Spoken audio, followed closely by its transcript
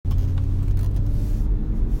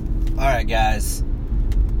Alright, guys.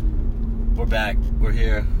 We're back. We're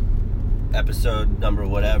here. Episode number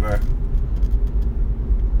whatever.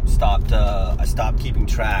 I stopped keeping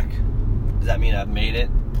track. Does that mean I've made it?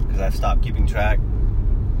 Because I've stopped keeping track.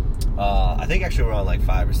 I think actually we're on like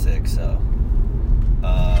 5 or 6, so.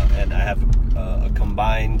 And I have a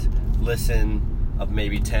combined listen of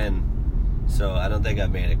maybe 10. So I don't think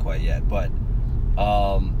I've made it quite yet. But,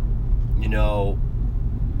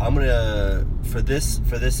 I'm gonna for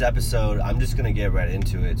this episode, I'm just gonna get right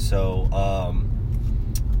into it. So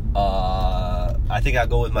I think I'll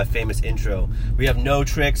go with my famous intro. We have no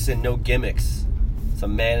tricks and no gimmicks. It's a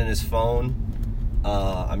man and his phone.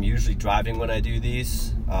 I'm usually driving when I do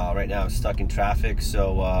these. Right now I'm stuck in traffic,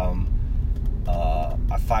 so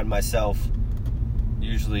I find myself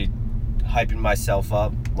usually hyping myself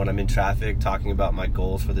up when I'm in traffic, talking about my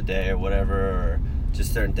goals for the day or whatever, or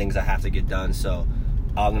just certain things I have to get done. So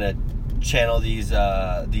I'm gonna channel these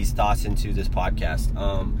thoughts into this podcast.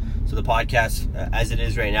 So the podcast, as it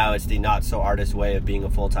is right now, it's the not so artist way of being a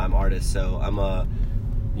full-time artist. So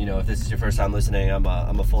if this is your first time listening, I'm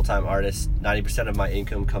a full-time artist. 90% of my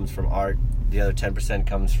income comes from art. The other 10%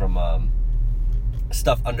 comes from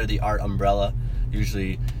stuff under the art umbrella.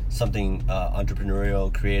 Usually something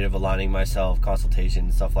entrepreneurial, creative, aligning myself,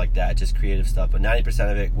 consultation, stuff like that, just creative stuff. But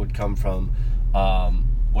 90% of it would come from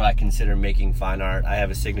what I consider making fine art. I have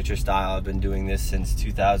a signature style. I've been doing this since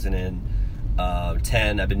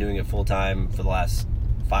 2010. I've been doing it full-time for the last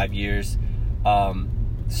 5 years.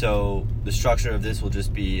 So the structure of this will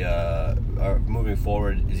just be, moving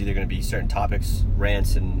forward, is either going to be certain topics,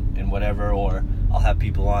 rants, and whatever, or I'll have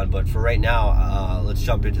people on. But for right now, let's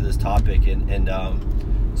jump into this topic. And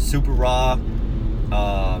super raw.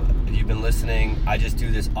 If you've been listening, I just do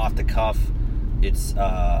this off the cuff. It's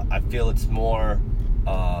I feel it's more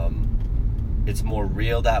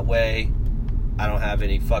real that way. I don't have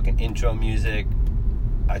any fucking intro music.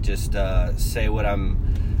 I just say what I am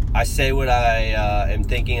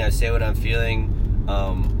thinking. I say what I'm feeling.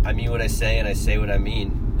 I mean what I say, and I say what I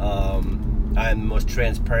mean. I'm the most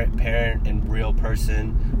transparent and real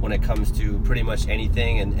person when it comes to pretty much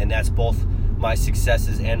anything, and that's both my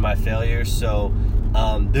successes and my failures. So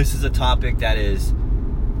this is a topic that is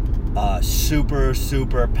super,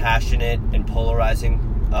 super passionate and polarizing.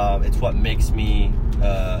 It's what makes me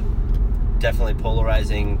definitely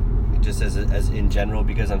polarizing, just as in general,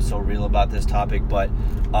 because I'm so real about this topic. But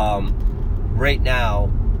right now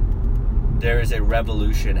there is a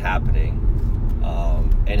revolution happening,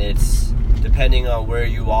 and it's depending on where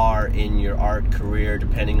you are in your art career,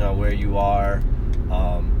 depending on where you are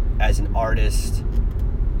as an artist.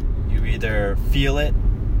 You either feel it,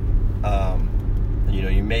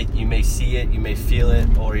 you may see it, you may feel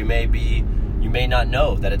it, or you may not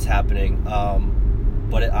know that it's happening.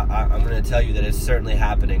 But I'm going to tell you that it's certainly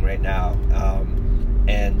happening right now.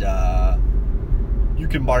 And you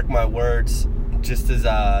can mark my words, just as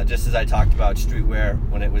I talked about streetwear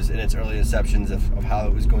when it was in its early inceptions of how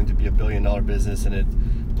it was going to be $1 billion business and it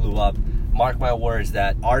blew up. Mark my words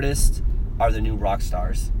that artists are the new rock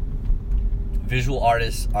stars. Visual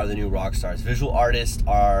artists are the new rock stars. Visual artists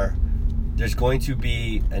there's going to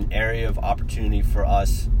be an area of opportunity for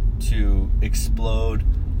us to explode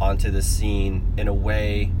onto the scene in a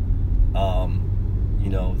way,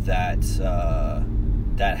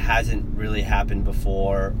 that hasn't really happened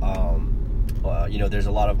before. There's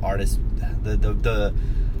a lot of artists. The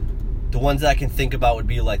ones that I can think about would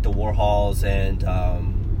be like the Warhols and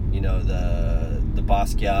the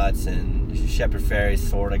Basquiat's and Shepard Fairey.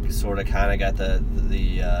 Sort of kind of got the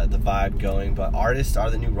vibe going. But artists are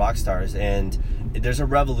the new rock stars, and there's a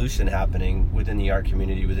revolution happening within the art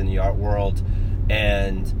community, within the art world.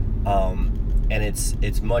 And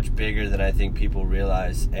it's much bigger than I think people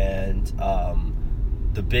realize. And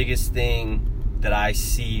the biggest thing that I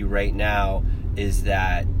see right now is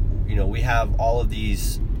that we have all of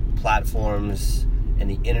these platforms, and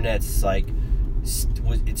the internet's like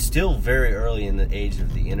it's still very early in the age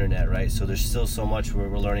of the internet, right? So there's still so much where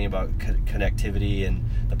we're learning about connectivity and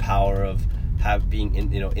the power of being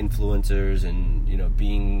influencers and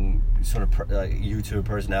being sort of YouTube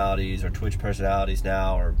personalities or Twitch personalities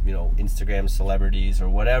now, or Instagram celebrities or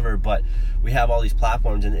whatever. But we have all these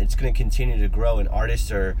platforms, and it's going to continue to grow. And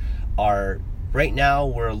artists are right now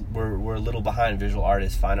we're a little behind. Visual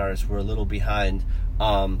artists, fine artists, we're a little behind.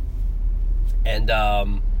 I'm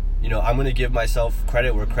going to give myself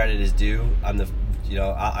credit where credit is due.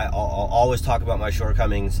 I'll always talk about my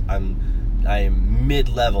shortcomings. I am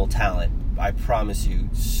mid-level talent. I promise you,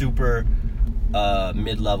 super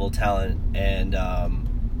mid-level talent, and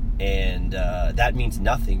And that means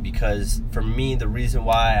nothing, because for me, the reason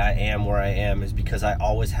why I am where I am is because I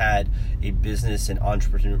always had a business and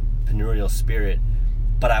entrepreneurial spirit,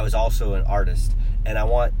 but I was also an artist. And I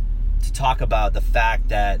want to talk about the fact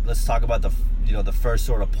that, let's talk about the first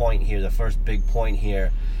sort of point here, the first big point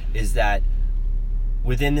here is that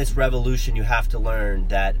within this revolution, you have to learn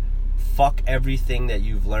that fuck everything that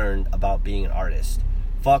you've learned about being an artist.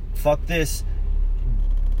 Fuck this.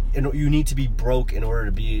 You need to be broke in order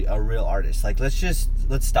to be a real artist. Like, let's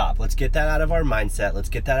stop. Let's get that out of our mindset. Let's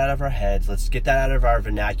get that out of our heads. Let's get that out of our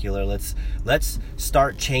vernacular. Let's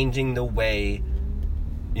start changing the way,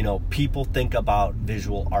 people think about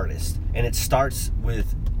visual artists. And it starts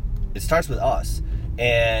with us.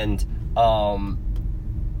 And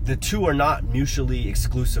the two are not mutually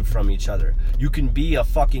exclusive from each other. You can be a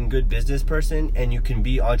fucking good business person and you can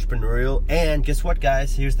be entrepreneurial, and guess what,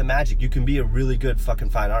 guys? Here's the magic. You can be a really good fucking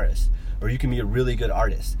fine artist, or you can be a really good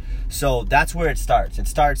artist. So that's where it starts. It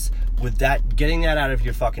starts with that, getting that out of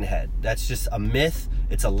your fucking head. That's just a myth.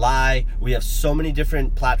 It's a lie. We have so many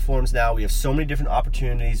different platforms now. We have so many different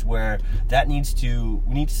opportunities where we need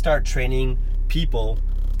to start training people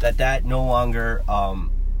that no longer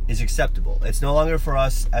is acceptable. It's no longer for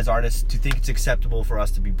us as artists to think it's acceptable for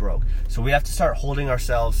us to be broke. So we have to start holding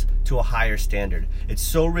ourselves to a higher standard. It's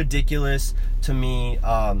so ridiculous to me,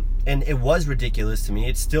 and it was ridiculous to me.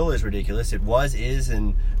 It still is ridiculous. It was, is,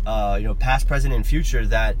 and past, present, and future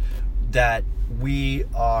that we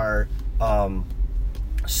are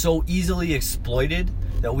so easily exploited,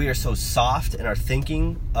 that we are so soft in our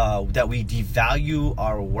thinking, that we devalue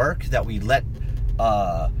our work, that we let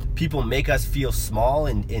people make us feel small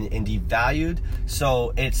and devalued.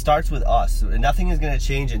 So it starts with us. Nothing is going to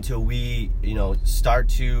change until we, start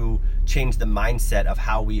to change the mindset of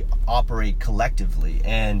how we operate collectively.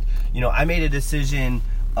 And, I made a decision,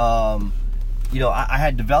 I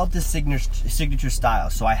had developed this signature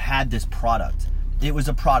style. So I had this product. It was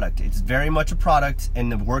a product. It's very much a product,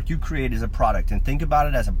 and the work you create is a product. And think about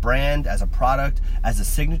it as a brand, as a product, as a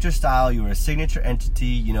signature style. You are a signature entity.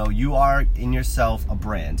 You are in yourself a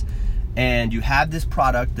brand. And you have this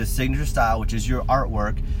product, this signature style, which is your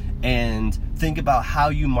artwork, and think about how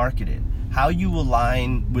you market it, how you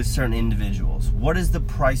align with certain individuals. What is the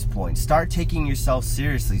price point? Start taking yourself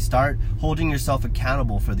seriously. Start holding yourself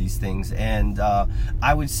accountable for these things. And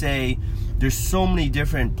I would say there's so many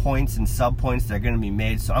different points and sub-points that are going to be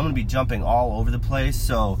made. So I'm going to be jumping all over the place.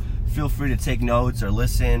 So feel free to take notes or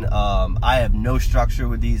listen. I have no structure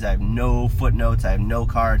with these. I have no footnotes. I have no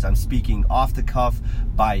cards. I'm speaking off the cuff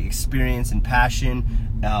by experience and passion.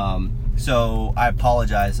 So I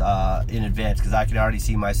apologize in advance, because I can already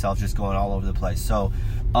see myself just going all over the place. So,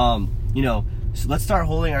 so let's start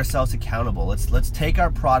holding ourselves accountable. Let's take our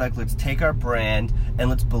product, let's take our brand, and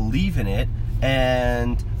let's believe in it,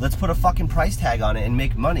 and let's put a fucking price tag on it and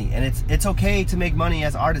make money. And it's okay to make money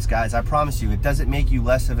as artists, guys. I promise you, it doesn't make you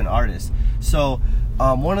less of an artist. So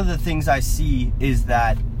one of the things I see is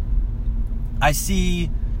that I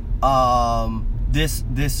see this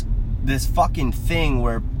fucking thing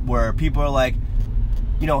where people are like,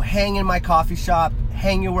 hang in my coffee shop,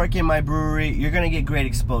 hang your work in my brewery, you're gonna get great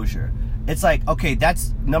exposure. It's like, okay,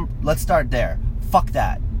 let's start there. Fuck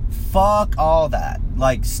that. Fuck all that.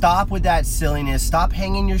 Like, stop with that silliness. Stop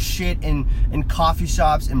hanging your shit in coffee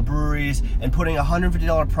shops and breweries and putting a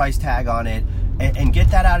 $150 price tag on it, and get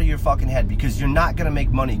that out of your fucking head, because you're not going to make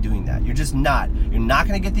money doing that. You're just not. You're not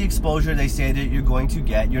going to get the exposure they say that you're going to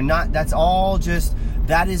get. You're not. That's all just,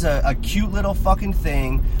 that is a cute little fucking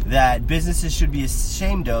thing that businesses should be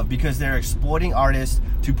ashamed of, because they're exploiting artists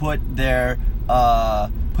to put their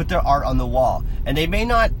art on the wall. And they may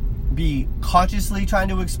not be consciously trying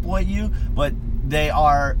to exploit you, but they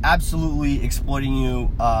are absolutely exploiting you,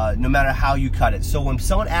 no matter how you cut it. So when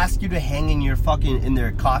someone asks you to hang in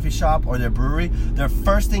their coffee shop or their brewery, the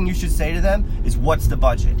first thing you should say to them is, what's the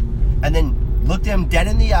budget? And then look them dead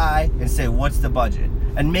in the eye and say, what's the budget?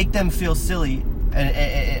 And make them feel silly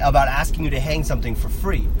about asking you to hang something for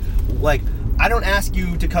free. Like, I don't ask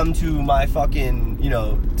you to come to my fucking,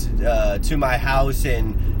 to my house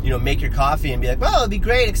and, make your coffee and be like, well, it'd be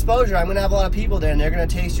great exposure. I'm going to have a lot of people there and they're going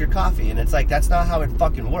to taste your coffee. And it's like, that's not how it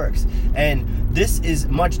fucking works. And this is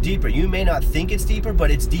much deeper. You may not think it's deeper,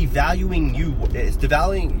 but it's devaluing you. It's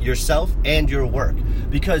devaluing yourself and your work.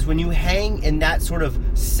 Because when you hang in that sort of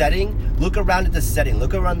setting, look around at the setting.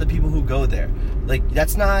 Look around the people who go there. Like,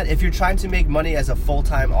 that's not, if you're trying to make money as a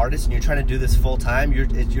full-time artist and you're trying to do this full-time, you're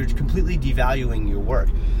completely devaluing your work.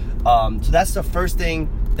 So that's the first thing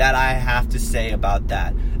that I have to say about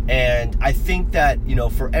that. And I think that,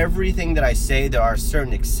 for everything that I say, there are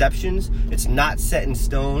certain exceptions. It's not set in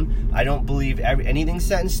stone. I don't believe anything's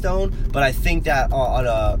set in stone, but I think that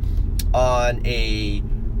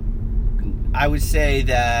I would say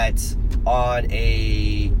that on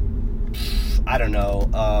a, I don't know,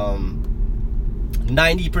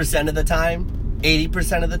 90% of the time,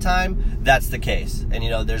 80% of the time, that's the case. And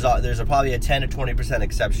there's probably a 10 or 20%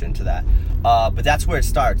 exception to that. But that's where it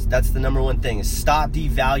starts. That's the number one thing, is stop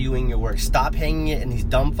devaluing your work. Stop hanging it in these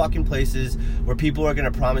dumb fucking places where people are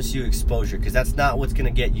going to promise you exposure, because that's not what's going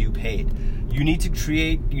to get you paid. You need to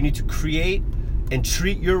create and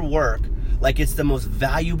treat your work like it's the most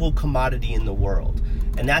valuable commodity in the world.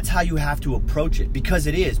 And that's how you have to approach it, because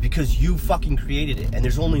you fucking created it, and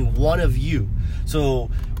there's only one of you. So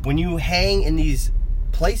when you hang in these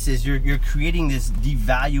places, you're creating this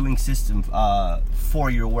devaluing system for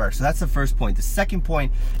your work. So that's the first point. The second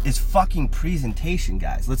point is fucking presentation,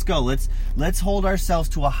 guys. Let's go. Let's hold ourselves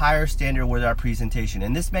to a higher standard with our presentation.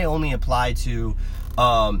 And this may only apply to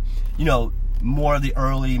more of the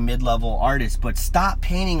early mid-level artists, but stop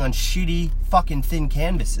painting on shitty fucking thin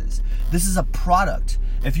canvases. This is a product.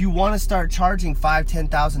 If you want to start charging $5,000,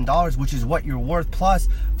 $10,000, which is what you're worth plus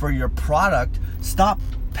for your product, stop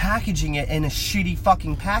packaging it in a shitty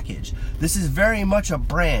fucking package. This is very much a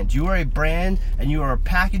brand. You are a brand, and you are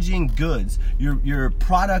packaging goods. Your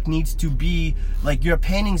product needs to be like, your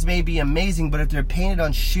paintings may be amazing, but if they're painted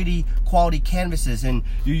on shitty quality canvases and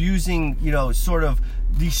you're using sort of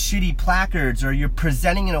these shitty placards, or you're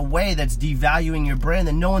presenting in a way that's devaluing your brand,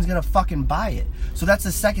 then no one's gonna fucking buy it. So that's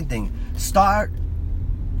the second thing. Start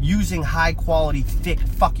using high quality, thick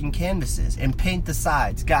fucking canvases and paint the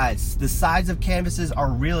sides. Guys, the sides of canvases are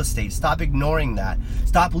real estate. Stop ignoring that.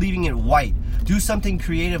 Stop leaving it white. Do something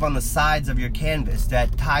creative on the sides of your canvas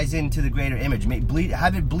that ties into the greater image.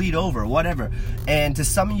 Have it bleed over, whatever. And to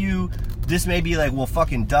some of you, this may be like, well,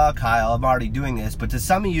 fucking duh, Kyle, I'm already doing this. But to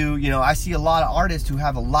some of you, I see a lot of artists who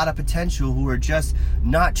have a lot of potential who are just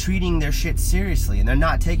not treating their shit seriously, and they're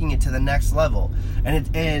not taking it to the next level.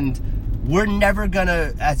 And we're never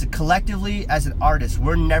gonna, collectively as an artist,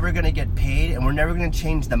 we're never gonna get paid, and we're never gonna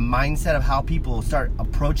change the mindset of how people start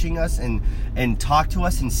approaching us and talk to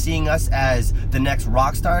us and seeing us as the next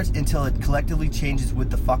rock stars until it collectively changes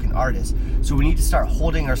with the fucking artist. So we need to start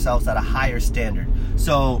holding ourselves at a higher standard.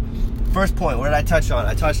 So first point, what did I touch on?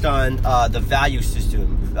 I touched on the value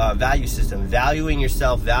system, valuing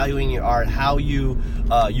yourself, valuing your art, how you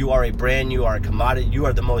are a brand, you are a commodity, you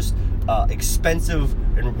are the most expensive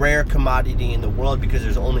and rare commodity in the world, because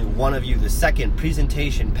there's only one of you. The second,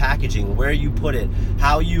 presentation, packaging, where you put it,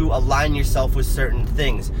 how you align yourself with certain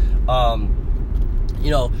things.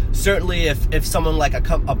 Certainly if someone like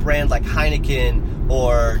a brand like Heineken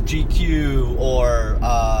or GQ or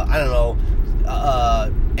I don't know,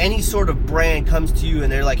 any sort of brand comes to you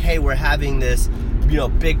and they're like, hey, we're having this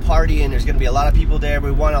big party and there's going to be a lot of people there,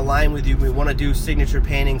 we want to align with you, we want to do signature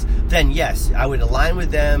paintings, then yes, I would align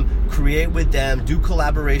with them, create with them, do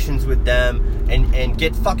collaborations with them, and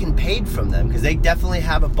get fucking paid from them, because they definitely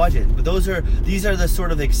have a budget. But these are the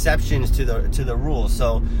sort of exceptions to the rule.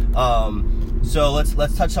 So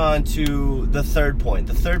let's touch on to the third point.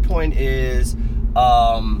 The third point is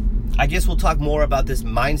I guess we'll talk more about this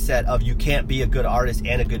mindset of you can't be a good artist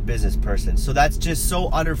and a good business person. So that's just so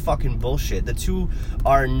utter fucking bullshit. The two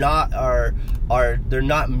are they're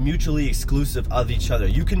not mutually exclusive of each other.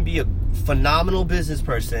 You can be a phenomenal business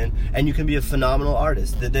person and you can be a phenomenal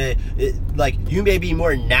artist. You may be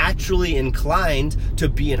more naturally inclined to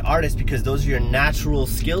be an artist because those are your natural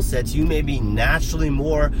skill sets. You may be naturally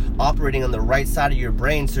more operating on the right side of your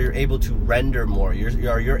brain, so you're able to render more.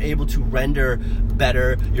 You're able to render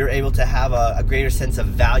better. You're able to have a greater sense of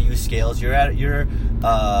value scales. You're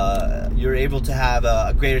able to have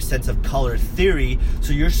a greater sense of color theory.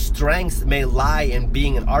 So your strengths may lie in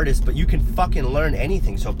being an artist, but you can fucking learn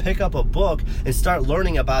anything. So pick up a book and start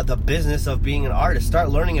learning about the business of being an artist. Start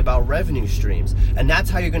learning about revenue streams, and that's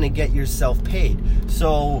how you're going to get yourself paid.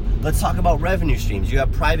 So let's talk about revenue streams. You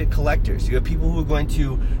have private collectors. You have people who are going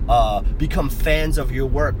to become fans of your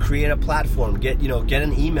work. Create a platform. Get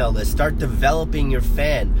an email list. Start developing your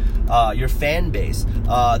fan base.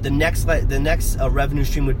 The next revenue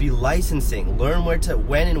stream would be licensing. Learn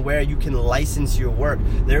when and where you can license your work.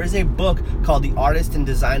 There is a book called The Artist and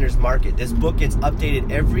Designer's Market. This book gets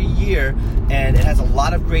updated every year, and it has a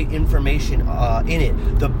lot of great information in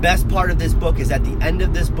it. The best part of this book is at the end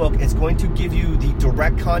of this book, it's going to give you the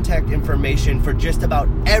direct contact information for just about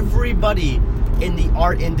everybody in the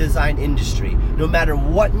art and design industry. No matter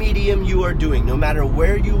what medium you are doing, no matter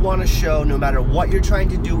where you want to show, no matter what you're trying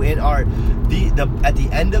to do in art, at the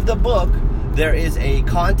end of the book, there is a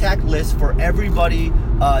contact list for everybody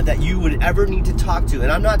that you would ever need to talk to.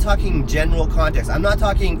 And I'm not talking general context. I'm not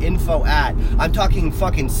talking info at. I'm talking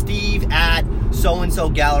fucking Steve at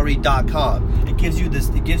soandsogallery.com. It gives you this.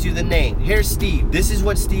 It gives you the name. Here's Steve. This is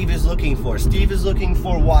what Steve is looking for. Steve is looking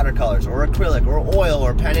for watercolors or acrylic or oil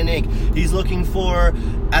or pen and ink. He's looking for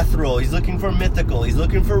ethereal. He's looking for mythical. He's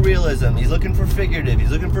looking for realism. He's looking for figurative.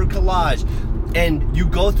 He's looking for collage. And you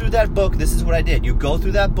go through that book. This is what I did. You go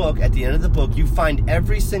through that book. At the end of the book, you find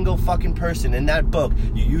every single fucking person in that book.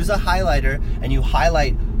 You use a highlighter and you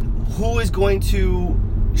highlight who is going to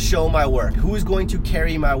show my work, who is going to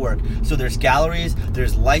carry my work. So there's galleries,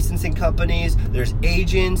 there's licensing companies, there's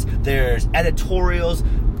agents, there's editorials.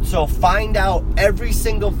 So find out every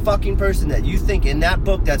single fucking person that you think in that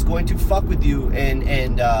book that's going to fuck with you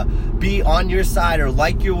and be on your side or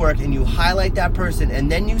like your work, and you highlight that person,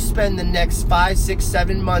 and then you spend the next 5, 6,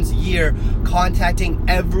 7 months, year contacting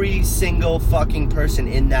every single fucking person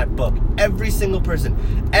in that book. Every single person.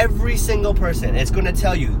 It's going to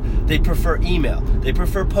tell you they prefer email, they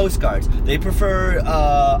prefer postcards, they prefer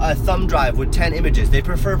a thumb drive with 10 images, they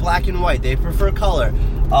prefer black and white, they prefer color.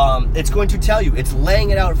 It's going to tell you. It's laying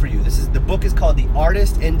it out for you. The book is called The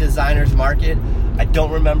Artist and Designers Market. I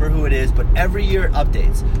don't remember who it is, but every year it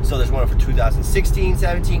updates. So there's one for 2016,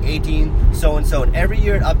 17, 18, so and so, and every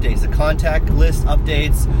year it updates. The contact list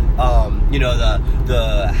updates.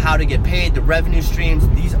 The how to get paid, the revenue streams.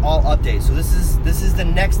 These all update. So this is the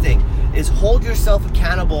next thing. Is hold yourself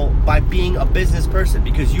accountable by being a business person,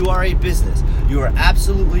 because you are a business. You are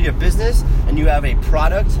absolutely a business, and you have a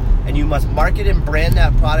product, and you must market and brand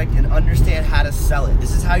that product and understand how to sell it.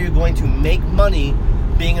 This is how you're going to make money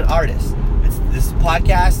being an artist. This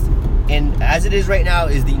podcast, and as it is right now,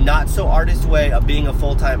 is the not so artist way of being a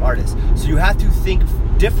full-time artist. So you have to think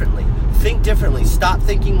differently. Think differently. Stop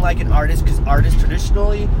thinking like an artist, because artists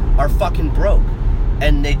traditionally are fucking broke,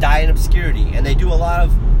 and they die in obscurity, and they do a lot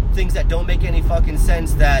of things that don't make any fucking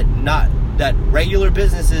sense that regular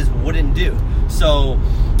businesses wouldn't do. So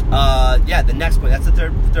the next point, that's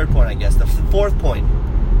the third point, I guess. The fourth point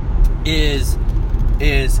is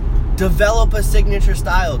develop a signature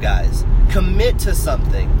style, guys. Commit to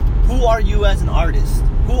something. Who are you as an artist?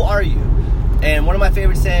 Who are you? And one of my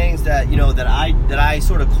favorite sayings that I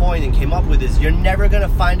sort of coined and came up with is, you're never gonna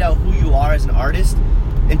find out who you are as an artist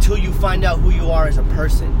until you find out who you are as a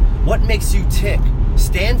person. What makes you tick?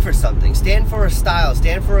 Stand for something. Stand for a style.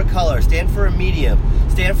 Stand for a color. Stand for a medium.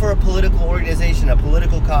 Stand for a political organization, a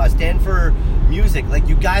political cause. Stand for music. Like,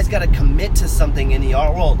 you guys got to commit to something in the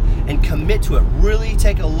art world and commit to it. Really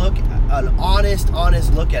take a look, an honest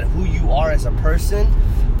look at who you are as a person,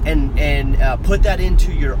 and put that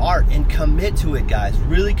into your art and commit to it, guys.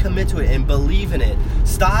 Really commit to it and believe in it.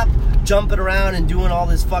 Stop jumping around and doing all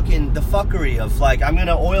this the fuckery of, like, I'm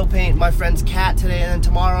gonna oil paint my friend's cat today, and then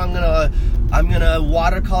tomorrow I'm gonna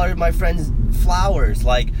watercolor my friend's flowers.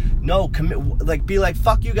 Like, no, commit. Like, be like,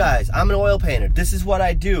 fuck you guys, I'm an oil painter, this is what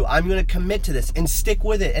I do, I'm gonna commit to this and stick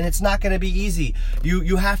with it. And it's not gonna be easy.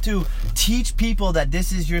 You have to teach people that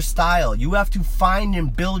this is your style. You have to find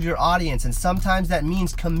and build your audience, and sometimes that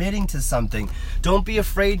means committing to something. Don't be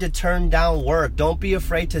afraid to turn down work. Don't be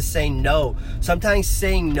afraid to say no. Sometimes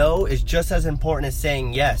saying no is just as important as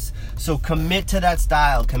saying yes. So commit to that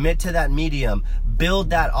style, commit to that medium,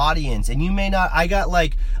 build that audience. And you may not, I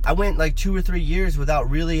went like 2 or 3 years without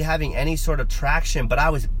really having any sort of traction, but I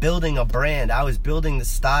was building a brand, I was building the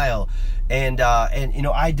style, and I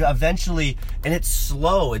eventually, and it's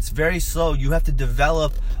slow, it's very slow. You have to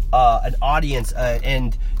develop an audience,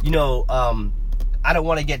 I don't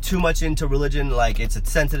want to get too much into religion, like, it's a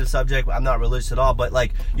sensitive subject. I'm not religious at all, but,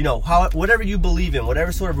 like, whatever you believe in,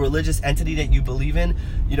 whatever sort of religious entity that you believe in,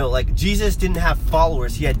 like, Jesus didn't have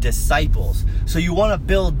followers, he had disciples. So you want to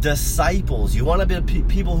build disciples. You want to build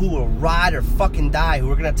people who will ride or fucking die,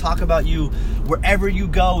 who are going to talk about you wherever you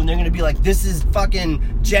go, and they're going to be like, this is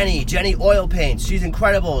fucking Jenny oil paints, she's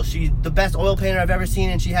incredible, she's the best oil painter I've ever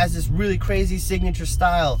seen, and she has this really crazy signature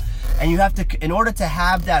style. And you have to, in order to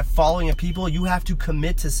have that following of people, you have to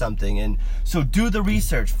commit to something. And so do the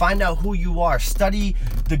research, find out who you are, study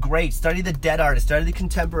the greats, study the dead artists, study the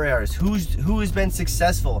contemporary artists, who has been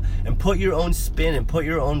successful, and put your own spin and put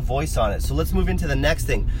your own voice on it. So let's move into the next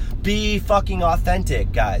thing. Be fucking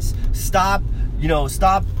authentic, guys. Stop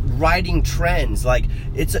riding trends. Like,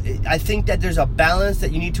 I think that there's a balance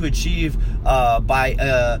that you need to achieve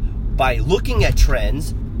by looking at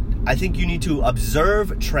trends. I think you need to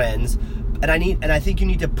observe trends, And I think you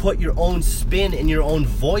need to put your own spin and your own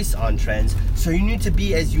voice on trends. So you need to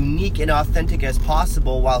be as unique and authentic as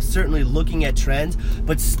possible while certainly looking at trends,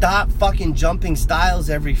 but stop fucking jumping styles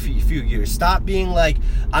every few years. Stop being like,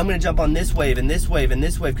 I'm gonna jump on this wave and this wave and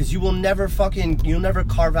this wave, because you'll never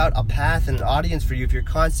carve out a path and an audience for you if you're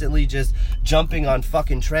constantly just jumping on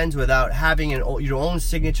fucking trends without having your own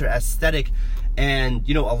signature aesthetic and,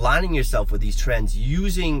 you know, aligning yourself with these trends,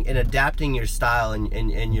 using and adapting your style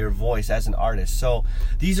and your voice as an artist. So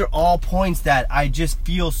these are all points that I just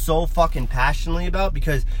feel so fucking passionately about,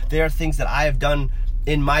 because they are things that I have done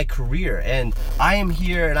in my career. And I am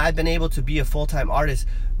here and I've been able to be a full-time artist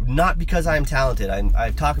not because I'm talented.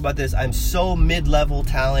 I've talked about this. I'm so mid-level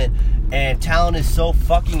talent, and talent is so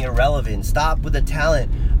fucking irrelevant. Stop with the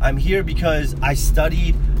talent. I'm here because I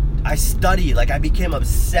studied, like I became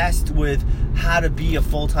obsessed with how to be a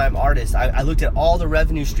full-time artist. I looked at all the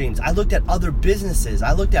revenue streams. I looked at other businesses.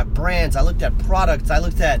 I looked at brands. I looked at products. I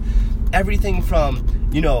looked at everything from,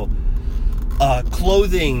 you know,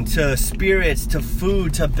 clothing to spirits to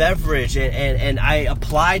food to beverage, and I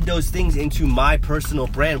applied those things into my personal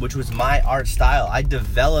brand, which was my art style. I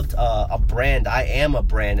developed a brand. I am a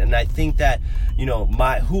brand, and I think that, you know,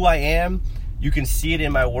 who I am, you can see it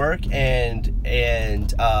in my work, and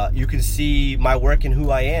you can see my work in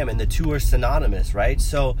who I am, and the two are synonymous, right?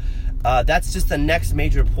 So that's just the next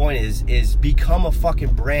major point is become a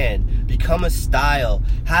fucking brand, become a style,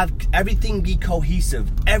 have everything be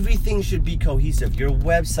cohesive. Everything should be cohesive. Your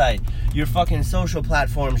website, your fucking social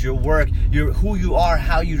platforms, your work, who you are,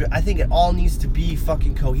 I think it all needs to be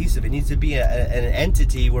fucking cohesive. It needs to be an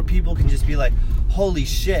entity where people can just be like, holy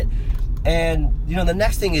shit. And, you know, the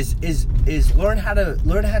next thing is learn how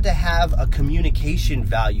to have a communication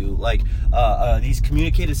value, like these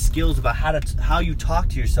communicative skills about how you talk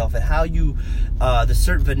to yourself, and how you the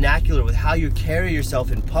certain vernacular with how you carry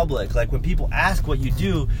yourself in public. Like when people ask what you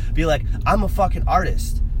do, be like, I'm a fucking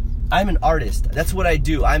artist. I'm an artist. That's what I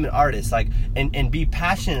do. I'm an artist. Like, and be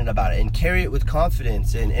passionate about it, and carry it with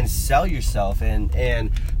confidence, and sell yourself,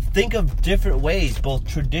 and think of different ways, both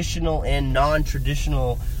traditional and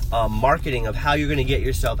non-traditional marketing, of how you're going to get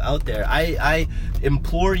yourself out there. I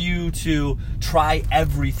implore you to try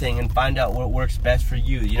everything and find out what works best for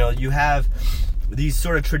you. You know, you have these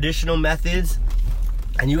sort of traditional methods,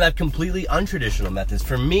 and you have completely untraditional methods.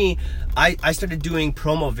 For me, I started doing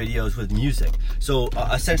promo videos with music. So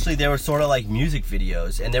essentially they were sort of like music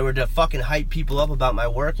videos, and they were to fucking hype people up about my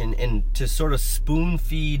work, and to sort of spoon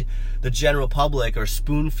feed the general public, or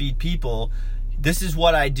spoon feed people, this is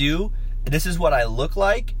what I do, this is what I look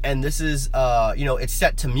like, and this is, you know, it's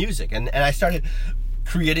set to music. And I started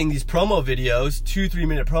creating these promo videos, 2-3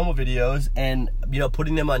 minute promo videos, and, you know,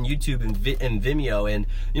 putting them on YouTube and Vimeo. And,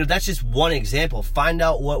 you know, that's just one example. Find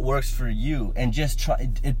out what works for you, and just try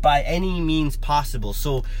it by any means possible.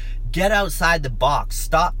 So get outside the box.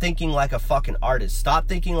 Stop thinking like a fucking artist. Stop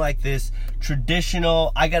thinking like this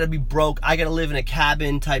traditional, I gotta be broke, I gotta live in a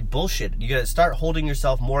cabin type bullshit. You gotta start holding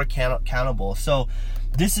yourself more accountable. So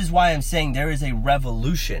this is why I'm saying there is a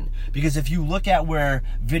revolution, because if you look at where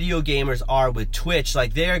video gamers are with Twitch,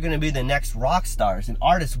 like, they are going to be the next rock stars, and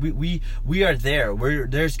artists, we are there.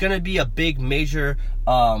 There's going to be a big major,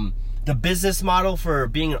 the business model for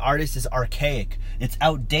being an artist is archaic. It's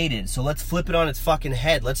outdated. So let's flip it on its fucking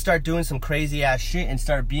head. Let's start doing some crazy ass shit and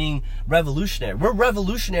start being revolutionary. We're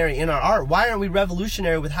revolutionary in our art. Why aren't we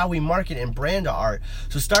revolutionary with how we market and brand our art?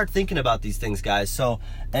 So start thinking about these things, guys. So,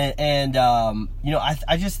 and you know,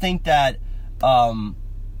 I just think that,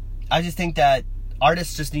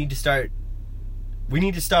 artists just need to start, we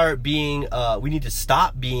need to start being, we need to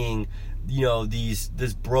stop being, you know, this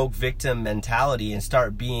broke victim mentality, and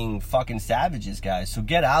start being fucking savages, guys. So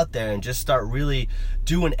get out there and just start really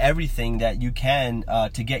doing everything that you can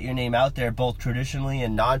to get your name out there, both traditionally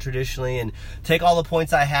and non-traditionally. And take all the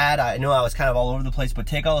points I had. I know I was kind of all over the place, but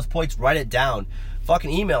take all those points, write it down.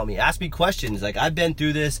 Fucking email me, ask me questions. Like, I've been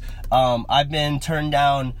through this. I've been turned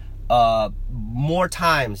down more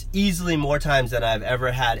times, easily more times than I've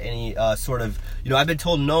ever had any sort of, you know, I've been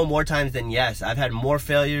told no more times than yes. I've had more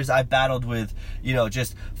failures. I've battled with, you know,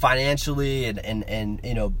 just financially and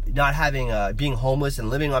you know, not having, being homeless and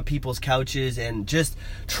living on people's couches, and just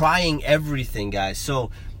trying everything, guys. So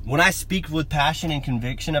when I speak with passion and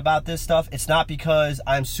conviction about this stuff, it's not because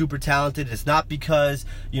I'm super talented. It's not because,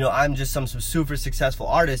 you know, I'm just some super successful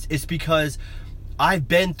artist. It's because I've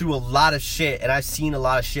been through a lot of shit, and I've seen a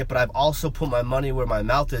lot of shit, but I've also put my money where my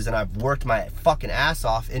mouth is, and I've worked my fucking ass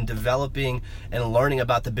off in developing and learning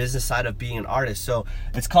about the business side of being an artist. So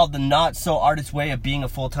it's called the Not So Artist way of being a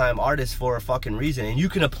full-time artist for a fucking reason. And you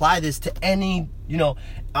can apply this to any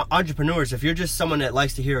entrepreneurs, if you're just someone that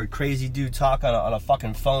likes to hear a crazy dude talk on a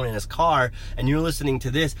fucking phone in his car, and you're listening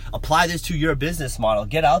to this, apply this to your business model.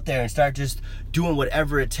 Get out there and start just doing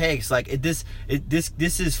whatever it takes. Like this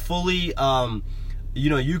is fully,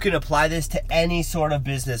 you can apply this to any sort of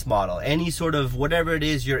business model, any sort of whatever it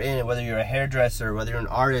is you're in, whether you're a hairdresser, whether you're an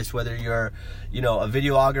artist, whether you're, a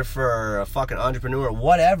videographer or a fucking entrepreneur,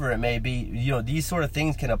 whatever it may be, these sort of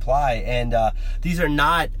things can apply. And these are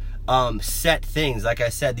not set things. Like I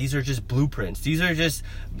said, these are just blueprints. These are just,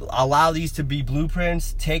 allow these to be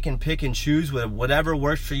blueprints. Take and pick and choose with whatever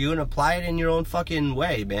works for you and apply it in your own fucking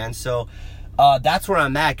way, man. So that's where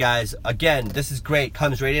I'm at, guys. Again, this is great.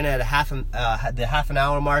 Comes right in at the half an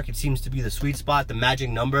hour mark. It seems to be the sweet spot, the magic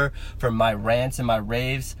number for my rants and my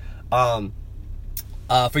raves. For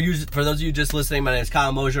those of you just listening, my name is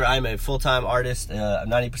Kyle Mosier. I'm a full-time artist.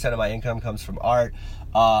 90% of my income comes from art.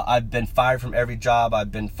 I've been fired from every job.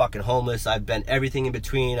 I've been fucking homeless. I've been everything in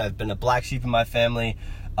between. I've been a black sheep in my family.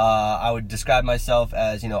 I would describe myself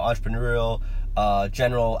as, entrepreneurial,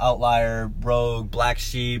 general outlier, rogue, black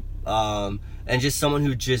sheep, and just someone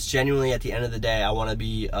who just genuinely, at the end of the day, I want to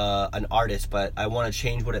be an artist, but I want to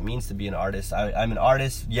change what it means to be an artist. I'm an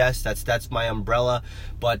artist, yes, that's my umbrella,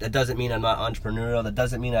 but that doesn't mean I'm not entrepreneurial. That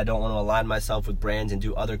doesn't mean I don't want to align myself with brands and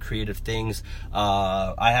do other creative things.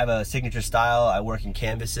 I have a signature style. I work in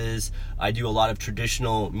canvases. I do a lot of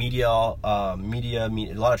traditional media, a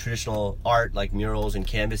lot of traditional art like murals and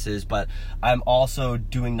canvases, but I'm also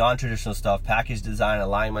doing non-traditional stuff, package design,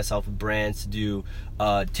 aligning myself with brands to do,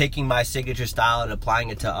 taking my signature style and applying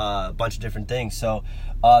it to a bunch of different things. So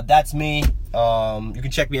that's me. You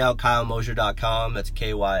can check me out, KyleMosher.com. That's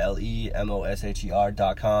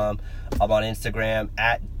KyleMosher.com. I'm on Instagram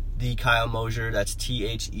at the Kyle Mosher. That's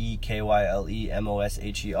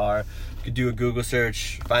TheKyleMosher. You could do a Google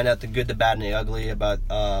search, find out the good, the bad, and the ugly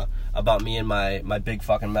about me and my big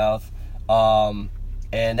fucking mouth.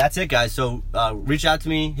 And that's it, guys. So reach out to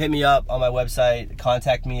me, hit me up on my website,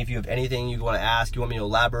 contact me if you have anything you want to ask, you want me to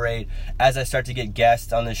elaborate. As I start to get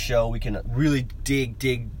guests on this show, we can really dig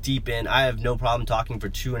deep in. I have no problem talking for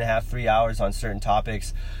 2.5, 3 hours on certain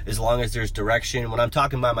topics, as long as there's direction. When I'm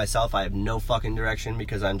talking by myself, I have no fucking direction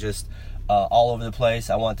because I'm just all over the place.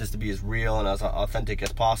 I want this to be as real and as authentic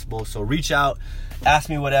as possible. So reach out, ask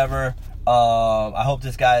me whatever. I hope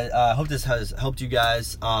this has helped you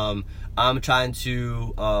guys. I'm trying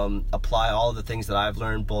to apply all the things that I've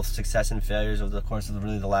learned, both success and failures, over the course of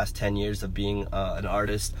the last 10 years of being an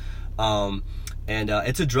artist. And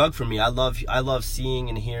it's a drug for me. I love seeing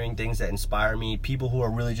and hearing things that inspire me. People who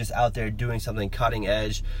are really just out there doing something cutting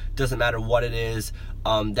edge. Doesn't matter what it is.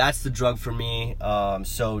 That's the drug for me.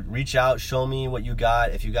 So reach out, show me what you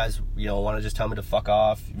got. If you guys, want to just tell me to fuck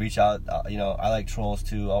off, reach out. I like trolls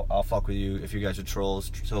too. I'll fuck with you if you guys are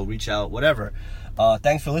trolls. So reach out, whatever.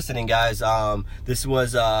 Thanks for listening, guys. This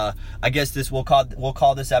was, I guess we'll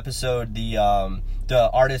call this episode the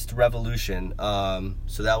Artist Revolution.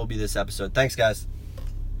 So that will be this episode. Thanks, guys.